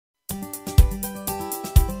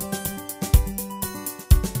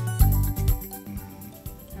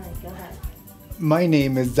My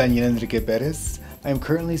name is Daniel Enrique Perez. I am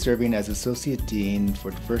currently serving as Associate Dean for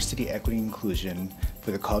Diversity, Equity, and Inclusion for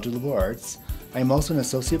the College of Liberal Arts. I am also an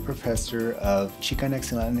Associate Professor of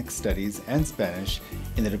Chicanx and Latinx Studies and Spanish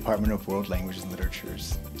in the Department of World Languages and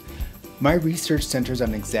Literatures. My research centers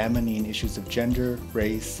on examining issues of gender,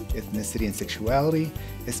 race, ethnicity, and sexuality,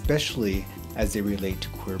 especially as they relate to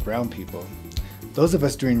queer brown people. Those of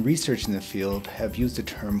us doing research in the field have used the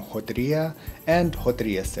term joteria and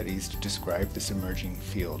joteria studies to describe this emerging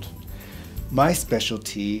field. My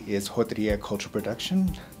specialty is joteria cultural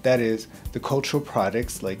production, that is, the cultural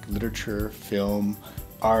products like literature, film,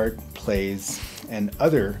 art, plays, and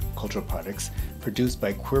other cultural products produced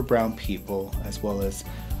by queer brown people, as well as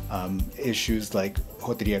issues like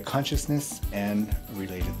joteria consciousness and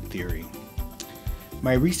related theory.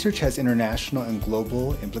 My research has international and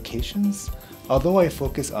global implications. Although I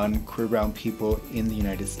focus on queer brown people in the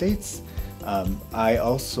United States, I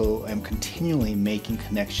also am continually making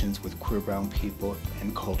connections with queer brown people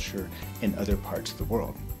and culture in other parts of the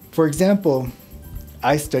world. For example,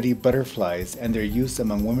 I study butterflies and their use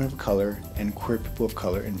among women of color and queer people of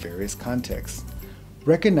color in various contexts.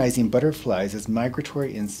 Recognizing butterflies as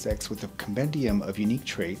migratory insects with a compendium of unique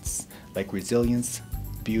traits like resilience,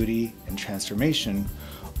 beauty, and transformation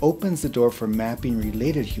opens the door for mapping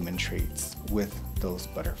related human traits with those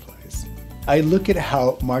butterflies. I look at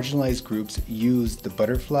how marginalized groups use the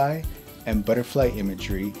butterfly and butterfly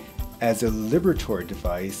imagery as a liberatory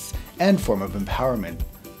device and form of empowerment,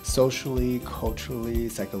 socially, culturally,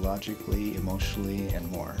 psychologically, emotionally, and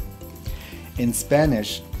more. In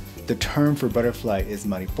Spanish, the term for butterfly is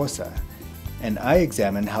mariposa, and I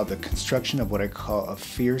examine how the construction of what I call a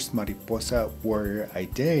fierce mariposa warrior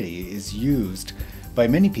identity is used by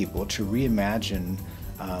many people to reimagine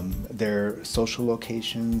their social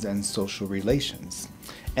locations and social relations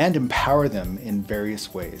and empower them in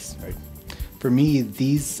various ways. Right? For me,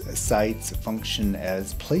 these sites function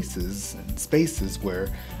as places and spaces where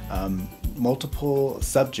multiple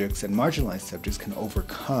subjects and marginalized subjects can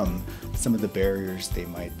overcome some of the barriers they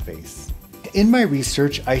might face. In my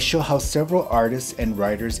research, I show how several artists and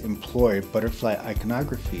writers employ butterfly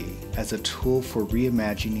iconography as a tool for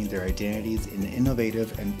reimagining their identities in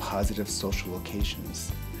innovative and positive social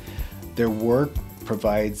locations. Their work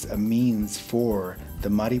provides a means for the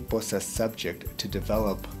mariposa subject to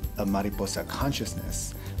develop a mariposa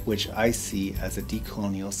consciousness, which I see as a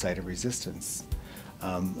decolonial site of resistance.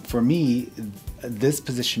 For me, this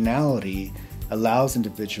positionality allows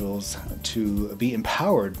individuals to be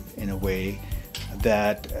empowered in a way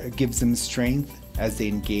that gives them strength as they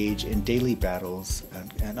engage in daily battles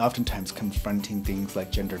and oftentimes confronting things like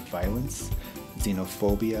gendered violence,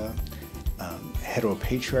 xenophobia,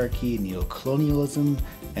 heteropatriarchy, neocolonialism,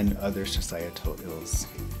 and other societal ills.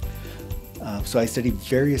 So I study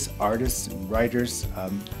various artists and writers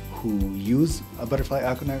who use a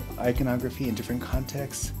butterfly iconography in different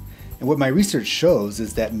contexts. And what my research shows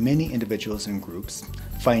is that many individuals and groups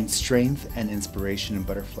find strength and inspiration in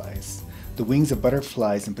butterflies. The wings of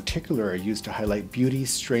butterflies in particular are used to highlight beauty,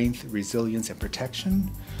 strength, resilience, and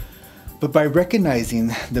protection. But by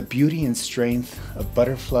recognizing the beauty and strength of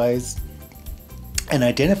butterflies and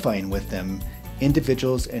identifying with them,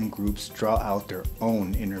 individuals and groups draw out their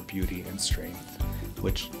own inner beauty and strength,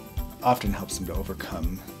 which often helps them to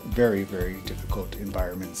overcome very, very difficult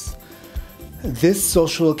environments. This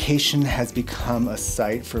social location has become a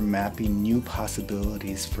site for mapping new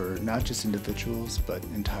possibilities for not just individuals, but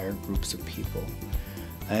entire groups of people.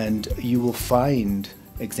 And you will find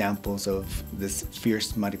examples of this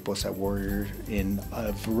fierce mariposa warrior in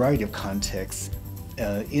a variety of contexts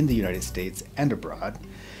in the United States and abroad.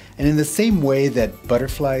 And in the same way that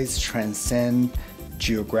butterflies transcend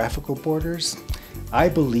geographical borders, I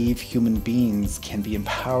believe human beings can be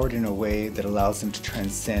empowered in a way that allows them to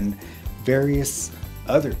transcend various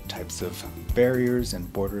other types of barriers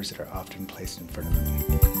and borders that are often placed in front of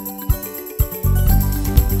them.